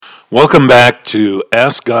Welcome back to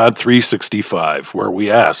Ask God 365, where we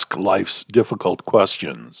ask life's difficult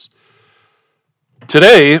questions.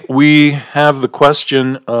 Today, we have the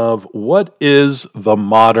question of what is the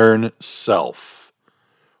modern self?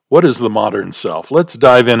 What is the modern self? Let's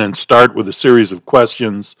dive in and start with a series of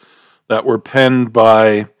questions that were penned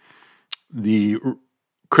by the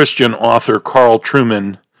Christian author Carl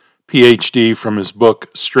Trueman, PhD, from his book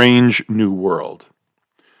Strange New World.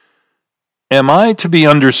 Am I to be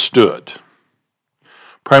understood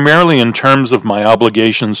primarily in terms of my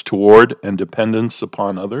obligations toward and dependence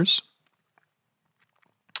upon others?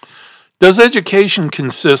 Does education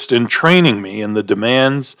consist in training me in the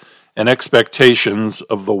demands and expectations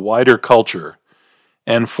of the wider culture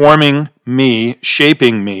and forming me,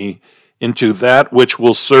 shaping me into that which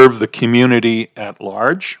will serve the community at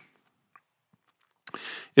large?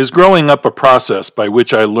 Is growing up a process by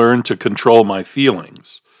which I learn to control my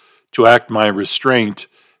feelings, to act my restraint,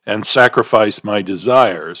 and sacrifice my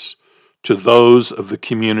desires to those of the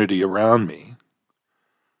community around me?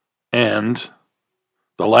 And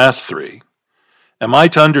the last three, am I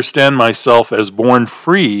to understand myself as born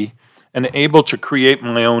free and able to create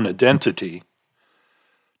my own identity?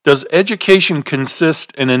 Does education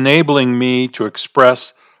consist in enabling me to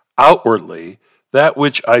express outwardly that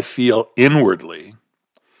which I feel inwardly?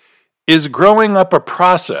 Is growing up a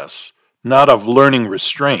process not of learning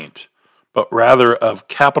restraint, but rather of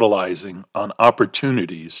capitalizing on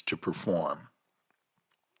opportunities to perform?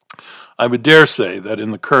 I would dare say that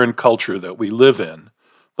in the current culture that we live in,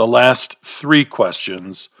 the last three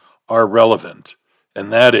questions are relevant,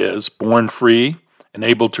 and that is born free and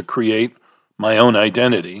able to create my own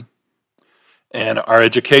identity, and our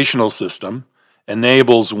educational system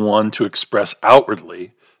enables one to express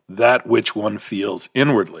outwardly that which one feels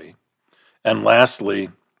inwardly, and lastly,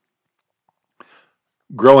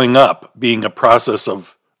 growing up being a process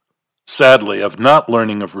of, sadly, of not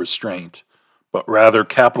learning of restraint, but rather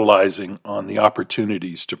capitalizing on the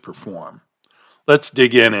opportunities to perform. Let's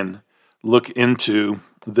dig in and look into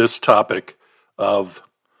this topic of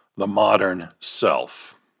the modern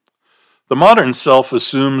self. The modern self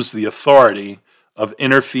assumes the authority of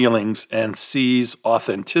inner feelings and sees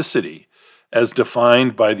authenticity as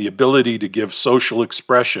defined by the ability to give social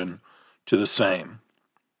expression to the same.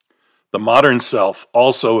 The modern self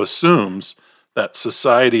also assumes that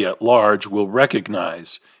society at large will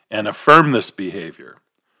recognize and affirm this behavior.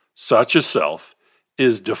 Such a self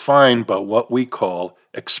is defined by what we call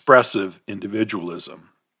expressive individualism.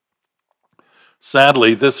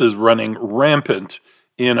 Sadly, this is running rampant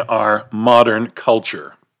in our modern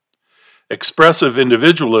culture. Expressive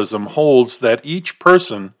individualism holds that each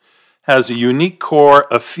person has a unique core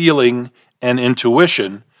of feeling and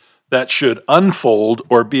intuition that should unfold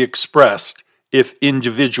or be expressed if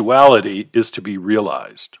individuality is to be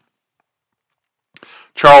realized.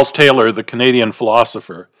 Charles Taylor, the Canadian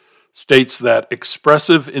philosopher, states that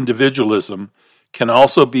expressive individualism can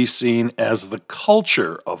also be seen as the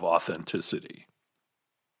culture of authenticity.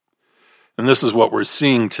 And this is what we're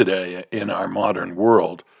seeing today in our modern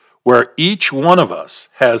world, where each one of us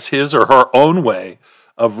has his or her own way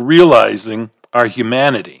of realizing our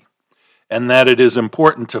humanity, and that it is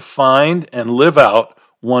important to find and live out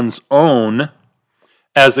one's own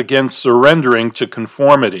as against surrendering to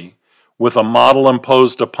conformity with a model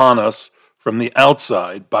imposed upon us from the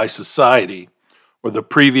outside by society or the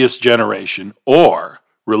previous generation or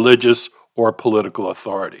religious or political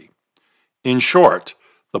authority. In short,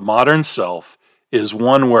 the modern self is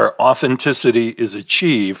one where authenticity is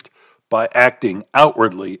achieved by acting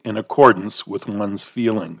outwardly in accordance with one's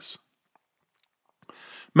feelings.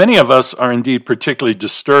 Many of us are indeed particularly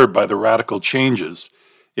disturbed by the radical changes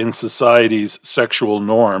in society's sexual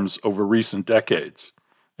norms over recent decades,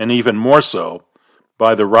 and even more so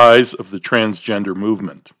by the rise of the transgender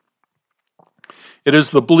movement. It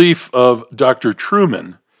is the belief of Dr.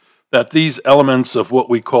 Trueman that these elements of what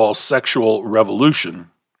we call sexual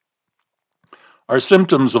revolution are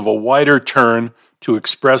symptoms of a wider turn to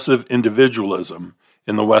expressive individualism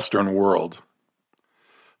in the Western world.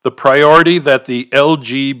 The priority that the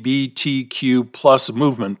LGBTQ plus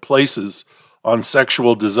movement places on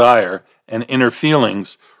sexual desire and inner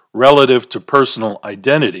feelings relative to personal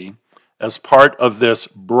identity as part of this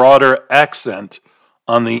broader accent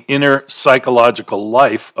on the inner psychological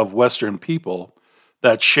life of Western people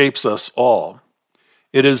that shapes us all.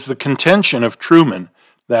 It is the contention of Trueman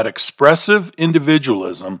that expressive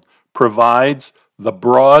individualism provides the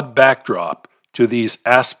broad backdrop to these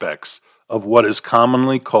aspects of what is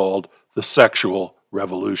commonly called the sexual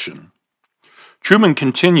revolution. Trueman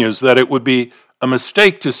continues that it would be a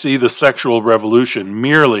mistake to see the sexual revolution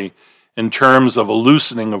merely in terms of a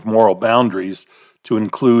loosening of moral boundaries to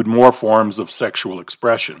include more forms of sexual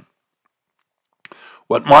expression.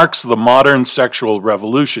 What marks the modern sexual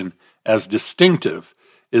revolution as distinctive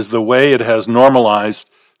is the way it has normalized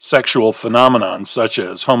sexual phenomenon such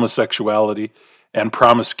as homosexuality and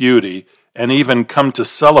promiscuity, and even come to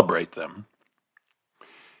celebrate them.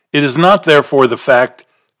 It is not therefore the fact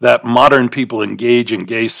that modern people engage in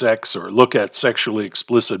gay sex or look at sexually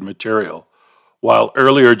explicit material, while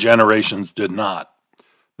earlier generations did not.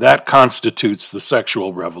 That constitutes the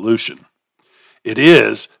sexual revolution. It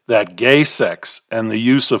is that gay sex and the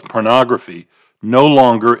use of pornography no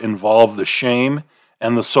longer involve the shame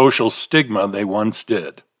and the social stigma they once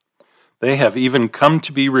did. They have even come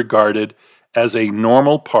to be regarded as a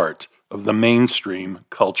normal part of the mainstream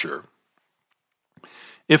culture.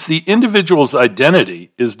 If the individual's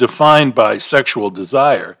identity is defined by sexual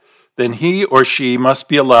desire, then he or she must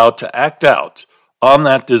be allowed to act out on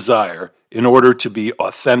that desire in order to be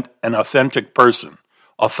an authentic person,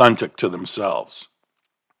 authentic to themselves.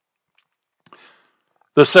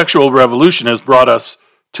 The sexual revolution has brought us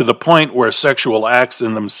to the point where sexual acts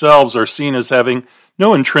in themselves are seen as having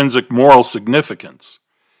no intrinsic moral significance.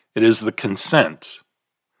 It is the consent,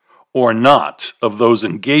 or not, of those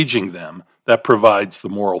engaging them that provides the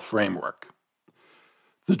moral framework.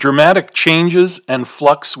 The dramatic changes and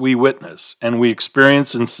flux we witness and we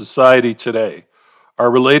experience in society today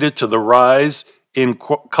are related to the rise in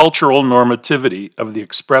cultural normativity of the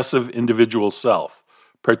expressive individual self,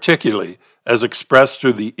 particularly as expressed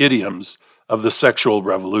through the idioms of the sexual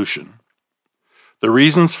revolution. The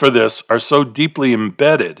reasons for this are so deeply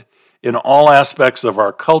embedded in all aspects of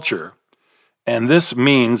our culture, and this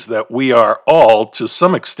means that we are all, to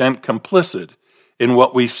some extent, complicit in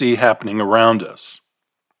what we see happening around us.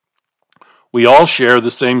 We all share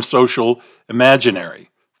the same social imaginary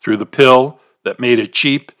through the pill that made it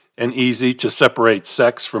cheap and easy to separate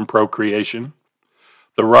sex from procreation,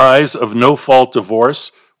 the rise of no-fault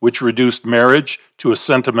divorce, which reduced marriage to a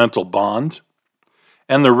sentimental bond,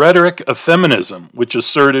 and the rhetoric of feminism, which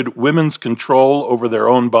asserted women's control over their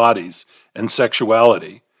own bodies and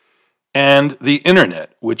sexuality, and the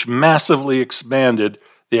internet, which massively expanded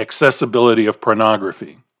the accessibility of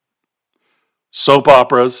pornography. Soap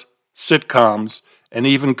operas, sitcoms, and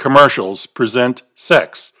even commercials present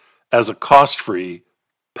sex as a cost-free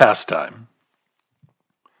pastime.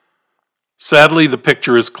 Sadly, the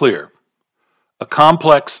picture is clear. A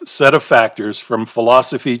complex set of factors from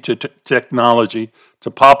philosophy to technology to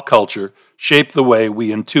pop culture shape the way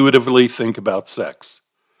we intuitively think about sex.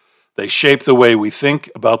 They shape the way we think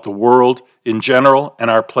about the world in general and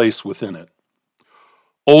our place within it.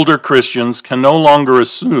 Older Christians can no longer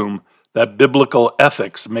assume that biblical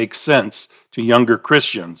ethics make sense to younger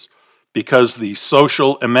Christians because the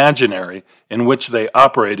social imaginary in which they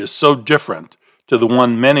operate is so different to the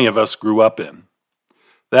one many of us grew up in.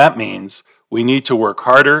 That means we need to work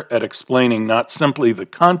harder at explaining not simply the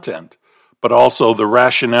content, but also the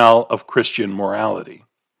rationale of Christian morality.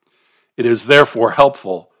 It is therefore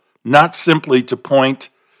helpful not simply to point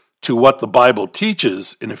to what the Bible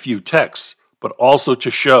teaches in a few texts, but also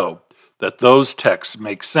to show that those texts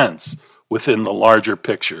make sense within the larger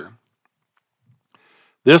picture.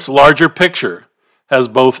 This larger picture has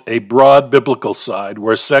both a broad biblical side,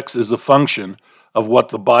 where sex is a function of what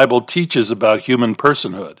the Bible teaches about human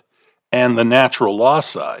personhood, and the natural law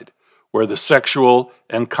side, where the sexual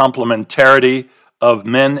and complementarity of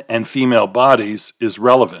men and female bodies is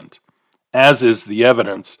relevant, as is the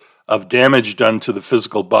evidence of damage done to the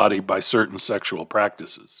physical body by certain sexual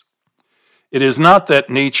practices. It is not that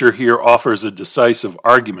nature here offers a decisive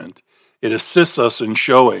argument. It assists us in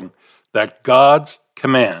showing that God's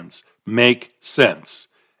commands make sense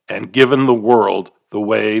and given the world the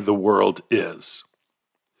way the world is.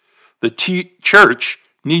 The church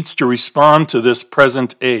needs to respond to this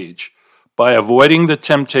present age by avoiding the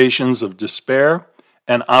temptations of despair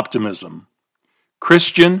and optimism.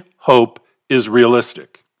 Christian hope is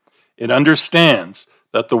realistic. It understands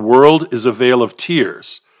that the world is a vale of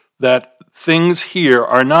tears, that things here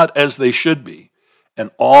are not as they should be, and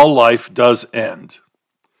all life does end.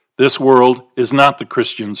 This world is not the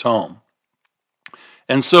Christian's home.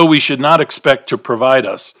 And so we should not expect to provide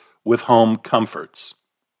us with home comforts.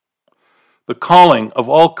 The calling of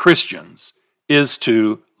all Christians is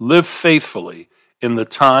to live faithfully in the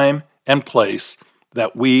time and place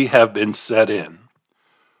that we have been set in.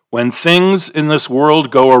 When things in this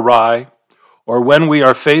world go awry, or when we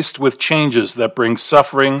are faced with changes that bring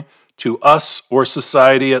suffering to us or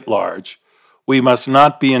society at large, we must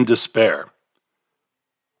not be in despair.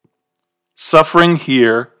 Suffering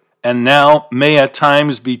here and now may at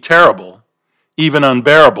times be terrible, even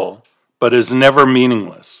unbearable, but is never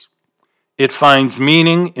meaningless. It finds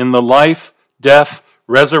meaning in the life, death,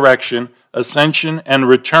 resurrection, ascension, and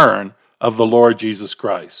return of the Lord Jesus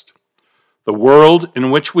Christ. The world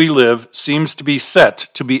in which we live seems to be set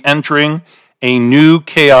to be entering a new,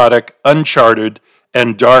 chaotic, uncharted,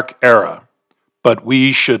 and dark era. But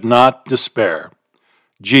we should not despair.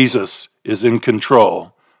 Jesus is in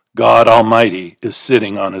control. God Almighty is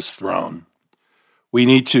sitting on his throne. We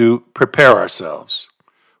need to prepare ourselves.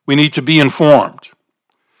 We need to be informed.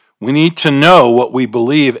 We need to know what we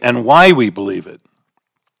believe and why we believe it.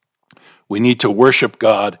 We need to worship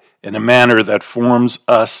God in a manner that forms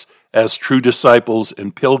us as true disciples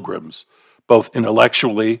and pilgrims, both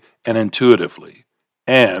intellectually and intuitively,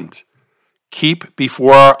 and keep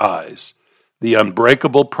before our eyes the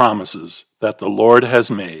unbreakable promises that the Lord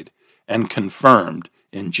has made and confirmed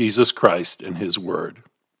in Jesus Christ and his word.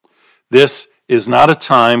 This is not a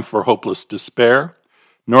time for hopeless despair,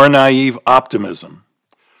 nor naive optimism.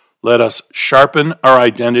 Let us sharpen our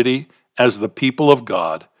identity as the people of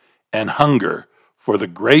God and hunger for the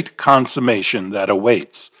great consummation that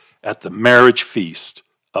awaits at the marriage feast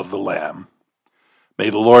of the Lamb.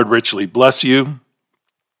 May the Lord richly bless you,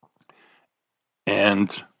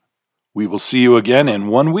 and we will see you again in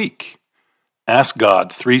 1 week. Ask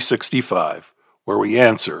God 365, where we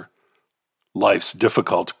answer life's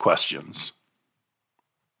difficult questions.